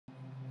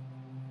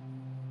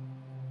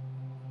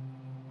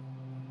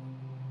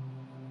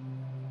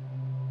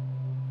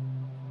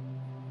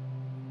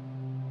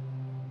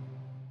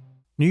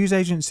News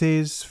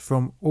agencies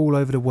from all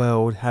over the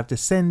world have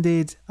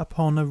descended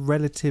upon a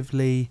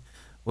relatively,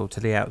 well, to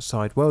the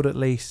outside world at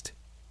least,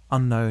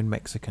 unknown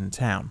Mexican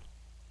town.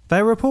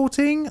 They're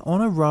reporting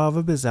on a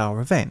rather bizarre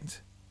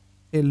event.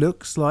 It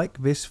looks like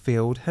this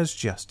field has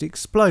just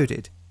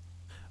exploded.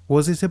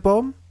 Was it a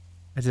bomb,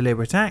 a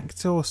deliberate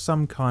act, or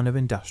some kind of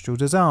industrial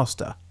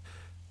disaster?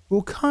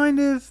 Well, kind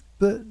of,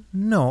 but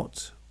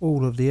not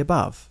all of the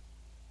above.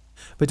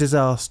 The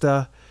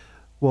disaster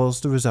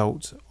was the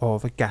result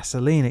of a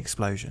gasoline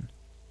explosion,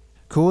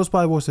 caused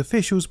by what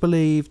officials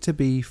believe to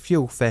be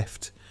fuel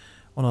theft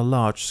on a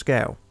large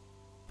scale.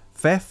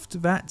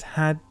 Theft that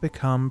had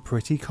become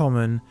pretty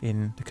common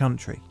in the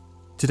country.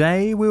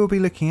 Today we will be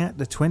looking at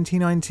the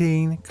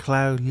 2019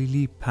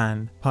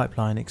 Tlahuelilpan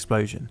pipeline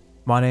explosion.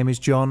 My name is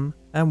John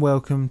and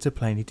welcome to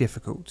Plainly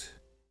Difficult.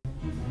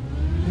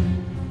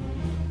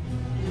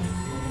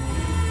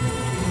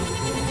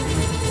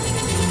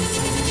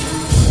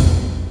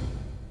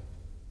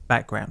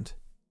 Background.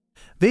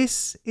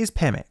 This is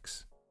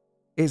Pemex.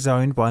 It's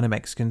owned by the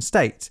Mexican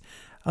state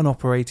and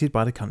operated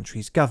by the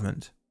country's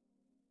government.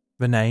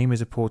 The name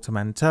is a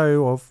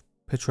portmanteau of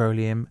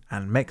petroleum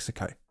and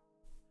Mexico.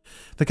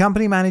 The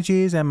company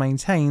manages and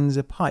maintains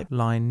a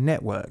pipeline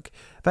network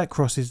that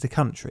crosses the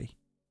country.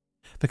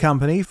 The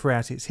company,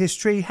 throughout its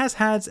history, has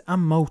had a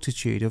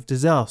multitude of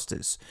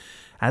disasters.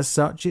 As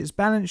such, its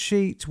balance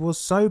sheet was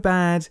so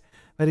bad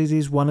that it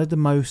is one of the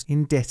most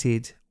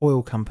indebted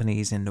oil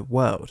companies in the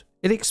world.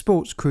 It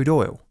exports crude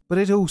oil, but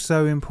it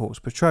also imports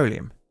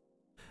petroleum.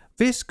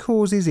 This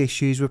causes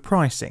issues with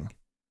pricing.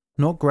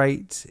 Not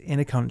great in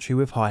a country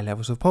with high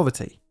levels of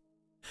poverty.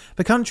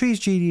 The country's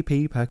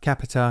GDP per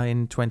capita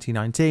in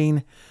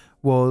 2019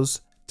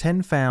 was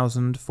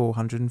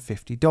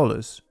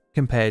 $10,450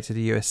 compared to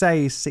the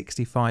USA's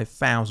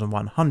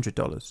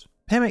 $65,100.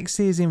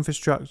 Pemex's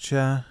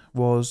infrastructure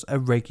was a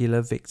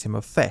regular victim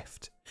of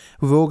theft,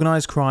 with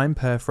organised crime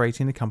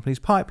perforating the company's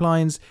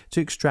pipelines to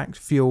extract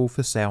fuel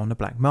for sale on the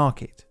black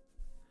market.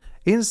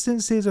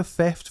 Instances of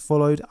theft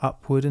followed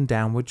upward and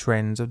downward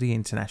trends of the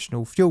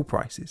international fuel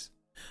prices.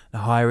 The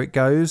higher it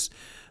goes,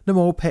 the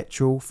more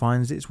petrol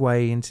finds its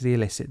way into the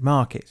illicit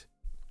market.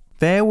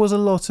 There was a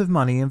lot of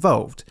money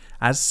involved.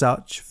 As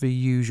such, the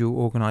usual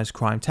organised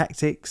crime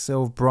tactics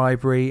of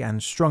bribery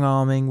and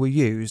strong-arming were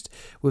used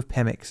with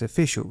Pemex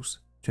officials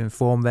to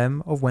inform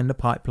them of when the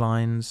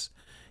pipelines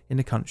in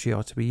the country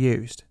are to be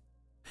used.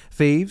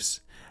 Thieves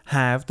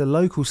have the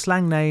local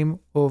slang name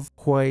of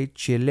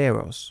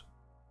huachileros.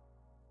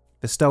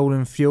 The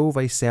stolen fuel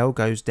they sell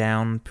goes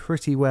down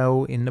pretty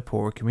well in the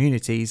poorer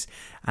communities,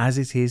 as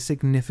it is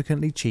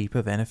significantly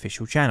cheaper than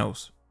official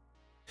channels.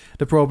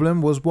 The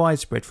problem was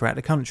widespread throughout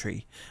the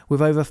country,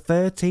 with over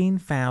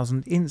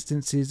 13,000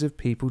 instances of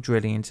people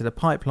drilling into the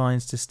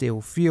pipelines to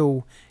steal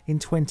fuel in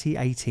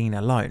 2018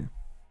 alone.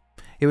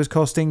 It was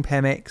costing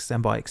Pemex,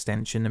 and by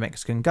extension the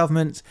Mexican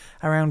government,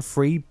 around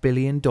 $3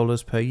 billion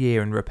per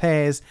year in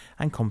repairs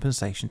and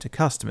compensation to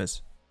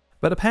customers.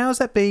 But the powers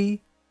that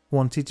be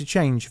wanted to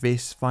change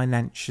this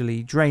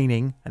financially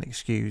draining, and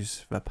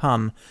excuse the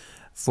pun,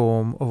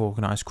 form of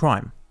organised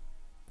crime.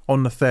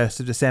 On the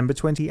 1st of December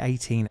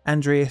 2018,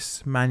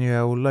 Andrés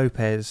Manuel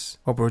López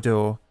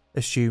Obrador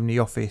assumed the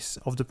office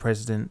of the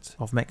President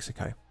of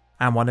Mexico,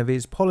 and one of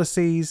his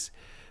policies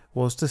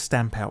was to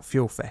stamp out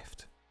fuel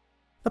theft.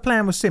 The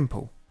plan was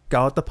simple: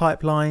 guard the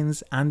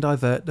pipelines and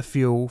divert the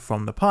fuel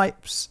from the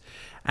pipes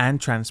and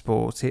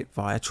transport it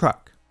via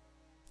truck.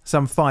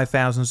 Some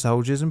 5,000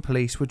 soldiers and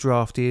police were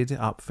drafted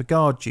up for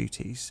guard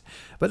duties,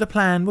 but the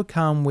plan would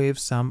come with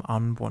some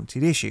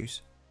unwanted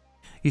issues.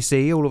 You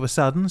see, all of a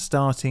sudden,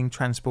 starting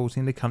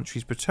transporting the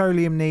country's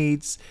petroleum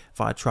needs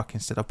via truck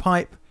instead of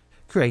pipe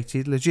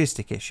created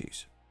logistic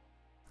issues.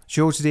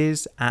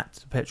 Shortages at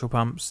the petrol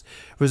pumps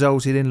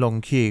resulted in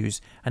long queues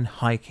and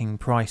hiking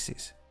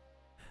prices.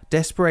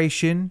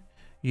 Desperation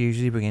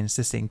usually begins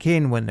to sink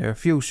in when there are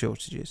fuel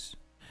shortages.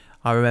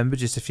 I remember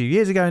just a few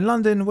years ago in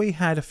London we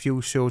had a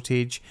fuel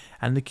shortage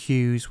and the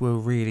queues were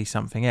really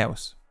something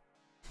else.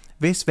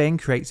 This then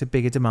creates a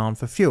bigger demand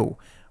for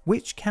fuel,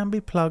 which can be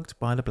plugged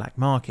by the black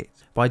market.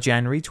 By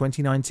January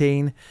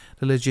 2019,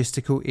 the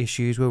logistical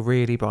issues were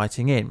really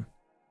biting in.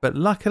 But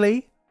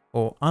luckily,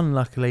 or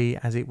unluckily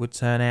as it would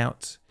turn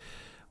out,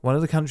 one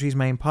of the country's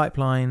main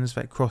pipelines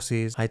that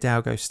crosses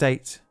Hidalgo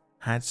state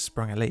had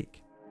sprung a leak.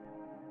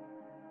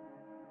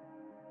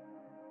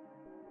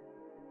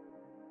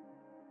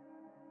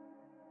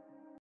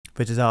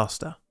 The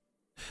disaster.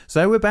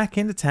 So we're back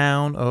in the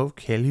town of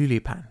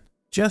Tlahuelilpan.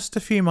 Just a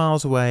few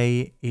miles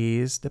away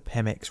is the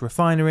Pemex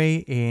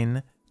refinery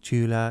in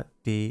Tula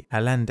de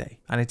Allende,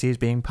 and it is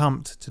being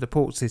pumped to the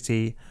port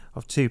city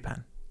of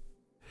Tupan.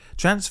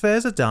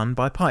 Transfers are done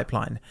by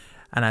pipeline,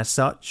 and as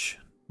such,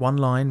 one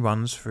line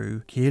runs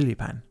through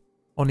Tlahuelilpan.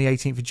 On the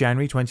 18th of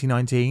January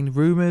 2019,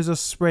 rumours are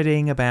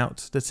spreading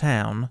about the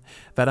town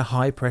that a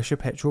high-pressure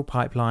petrol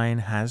pipeline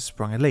has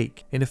sprung a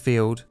leak in a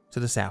field to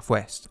the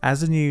southwest.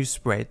 As the news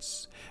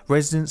spreads,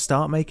 residents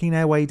start making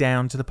their way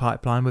down to the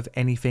pipeline with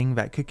anything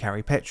that could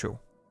carry petrol.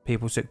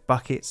 People took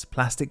buckets,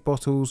 plastic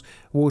bottles,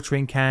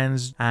 watering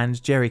cans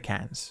and jerry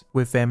cans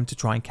with them to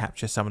try and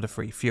capture some of the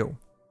free fuel.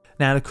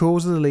 Now, the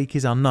cause of the leak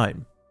is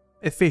unknown.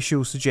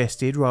 Officials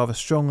suggested rather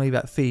strongly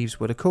that thieves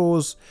were the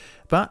cause,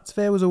 but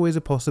there was always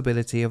a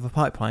possibility of a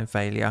pipeline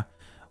failure,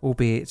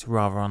 albeit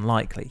rather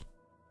unlikely.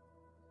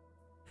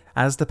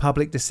 As the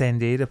public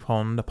descended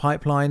upon the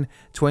pipeline,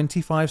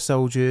 25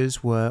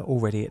 soldiers were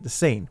already at the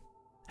scene.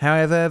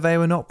 However, they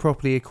were not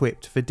properly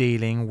equipped for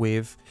dealing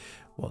with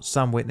what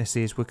some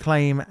witnesses would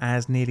claim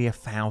as nearly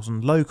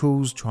 1,000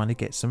 locals trying to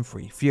get some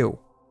free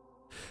fuel.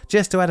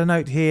 Just to add a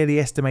note here, the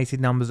estimated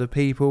numbers of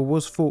people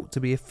was thought to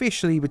be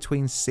officially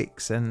between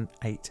 600 and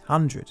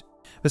 800.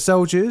 The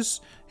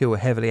soldiers, who were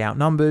heavily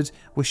outnumbered,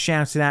 were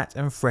shouted at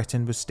and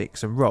threatened with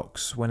sticks and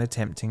rocks when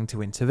attempting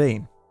to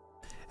intervene.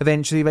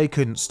 Eventually they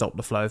couldn't stop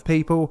the flow of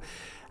people,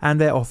 and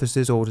their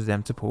officers ordered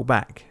them to pull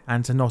back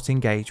and to not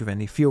engage with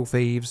any fuel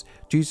thieves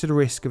due to the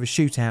risk of a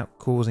shootout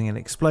causing an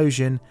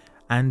explosion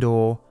and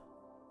or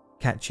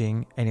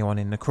catching anyone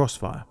in the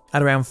crossfire.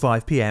 At around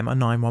 5 PM, a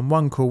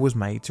 911 call was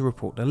made to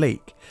report the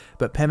leak,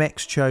 but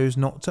Pemex chose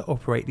not to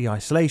operate the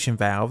isolation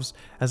valves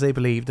as they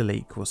believed the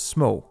leak was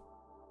small.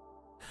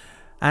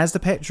 As the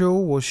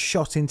petrol was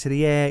shot into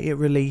the air, it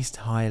released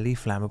highly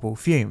flammable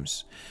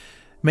fumes.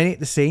 Many at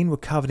the scene were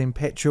covered in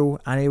petrol,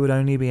 and it would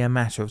only be a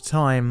matter of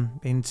time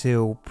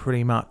until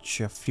pretty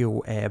much a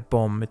fuel air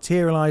bomb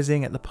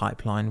materializing at the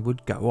pipeline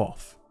would go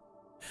off.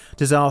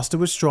 Disaster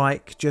would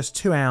strike just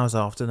 2 hours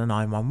after the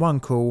 911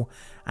 call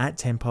at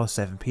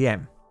 7:10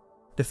 PM.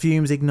 The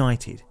fumes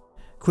ignited.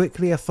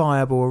 Quickly a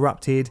fireball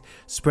erupted,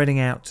 spreading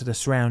out to the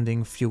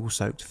surrounding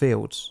fuel-soaked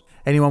fields.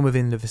 Anyone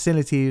within the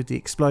vicinity of the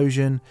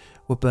explosion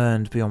were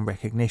burned beyond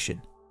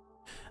recognition.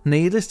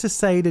 Needless to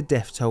say, the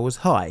death toll was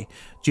high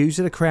due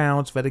to the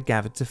crowds that had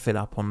gathered to fill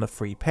up on the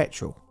free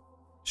petrol.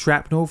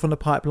 Shrapnel from the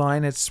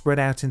pipeline had spread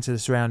out into the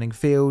surrounding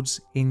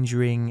fields,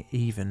 injuring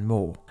even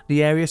more.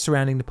 The area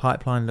surrounding the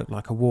pipeline looked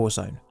like a war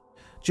zone.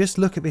 Just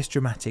look at this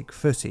dramatic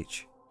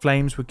footage.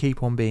 Flames would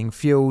keep on being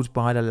fueled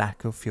by the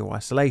lack of fuel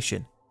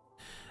isolation.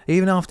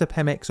 Even after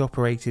Pemex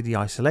operated the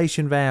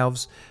isolation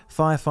valves,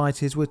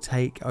 firefighters would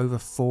take over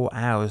 4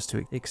 hours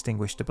to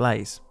extinguish the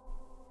blaze.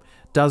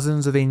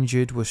 Dozens of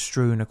injured were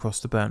strewn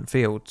across the burnt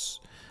fields.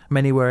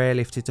 Many were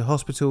airlifted to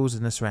hospitals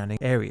in the surrounding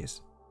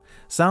areas.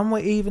 Some were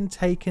even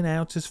taken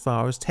out as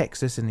far as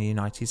Texas in the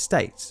United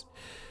States.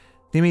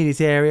 The immediate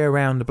area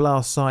around the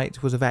blast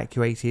site was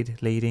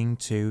evacuated, leading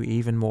to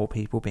even more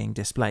people being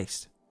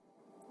displaced.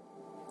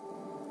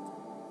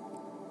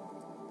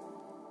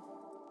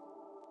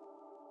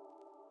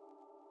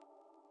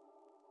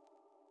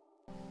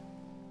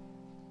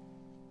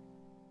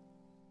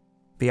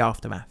 The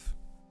aftermath.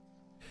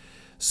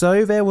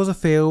 So there was a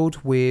field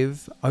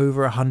with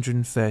over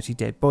 130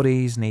 dead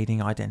bodies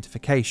needing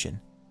identification.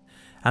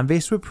 And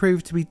this would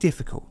prove to be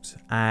difficult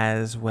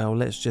as, well,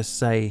 let's just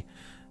say,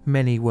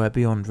 many were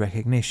beyond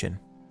recognition.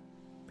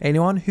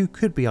 Anyone who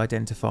could be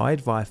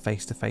identified via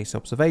face-to-face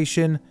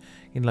observation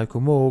in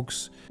local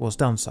morgues was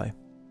done so.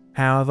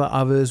 However,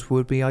 others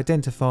would be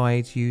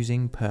identified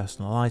using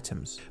personal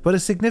items. But a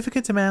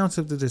significant amount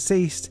of the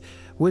deceased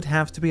would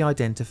have to be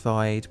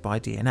identified by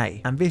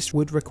DNA, and this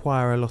would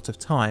require a lot of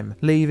time,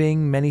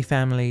 leaving many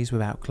families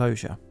without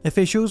closure.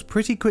 Officials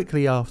pretty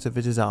quickly after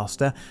the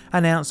disaster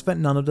announced that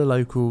none of the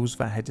locals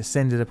that had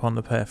descended upon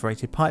the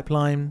perforated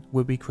pipeline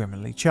would be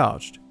criminally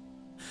charged.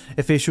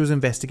 Officials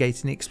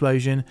investigating the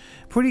explosion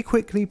pretty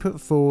quickly put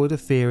forward a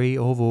theory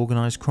of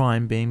organised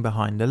crime being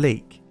behind the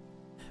leak.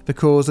 The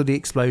cause of the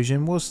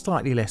explosion was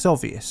slightly less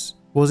obvious.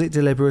 Was it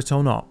deliberate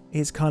or not?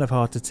 It's kind of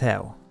hard to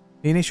tell.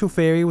 The initial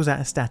theory was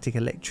that static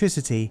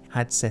electricity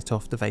had set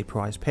off the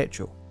vaporised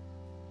petrol.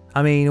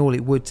 I mean, all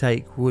it would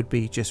take would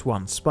be just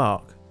one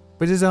spark.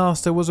 The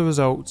disaster was a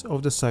result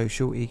of the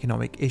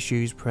social-economic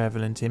issues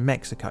prevalent in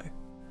Mexico.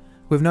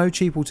 With no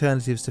cheap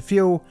alternatives to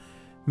fuel,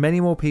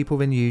 many more people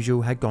than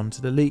usual had gone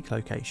to the leak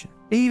location.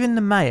 Even the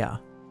mayor,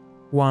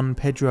 Juan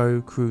Pedro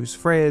Cruz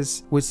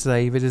Frez, would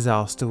say the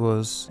disaster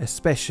was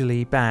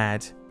especially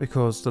bad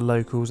because the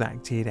locals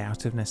acted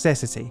out of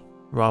necessity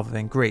rather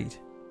than greed,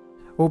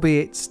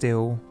 albeit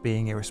still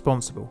being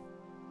irresponsible.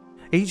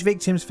 Each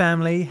victim's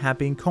family had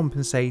been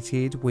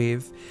compensated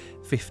with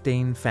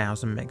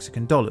 15,000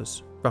 Mexican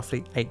dollars,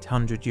 roughly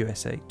 800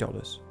 USA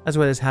dollars, as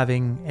well as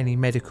having any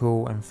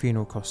medical and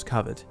funeral costs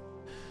covered,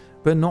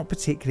 but not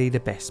particularly the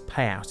best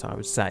payout, I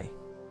would say.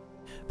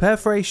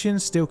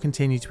 Perforations still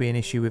continue to be an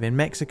issue within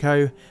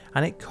Mexico,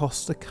 and it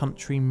costs the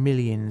country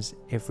millions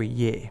every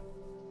year,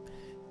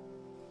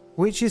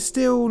 which is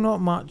still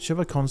not much of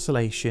a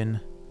consolation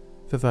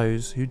for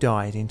those who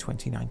died in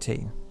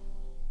 2019.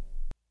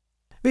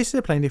 This is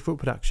a Plain Difficult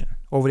production.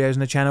 All videos on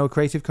the channel are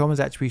Creative Commons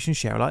Attribution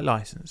Share Alike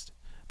licensed.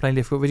 Plain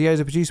Difficult videos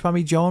are produced by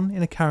me, John,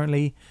 in a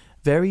currently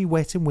very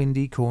wet and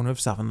windy corner of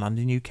southern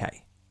London, UK.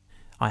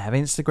 I have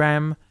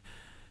Instagram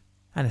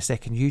and a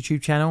second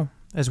YouTube channel,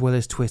 as well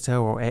as Twitter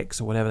or X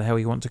or whatever the hell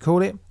you want to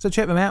call it, so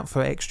check them out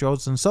for extra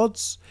odds and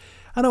sods.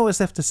 And all that's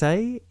left to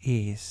say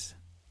is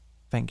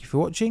thank you for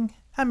watching,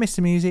 and Mr.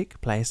 Music,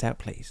 play us out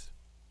please.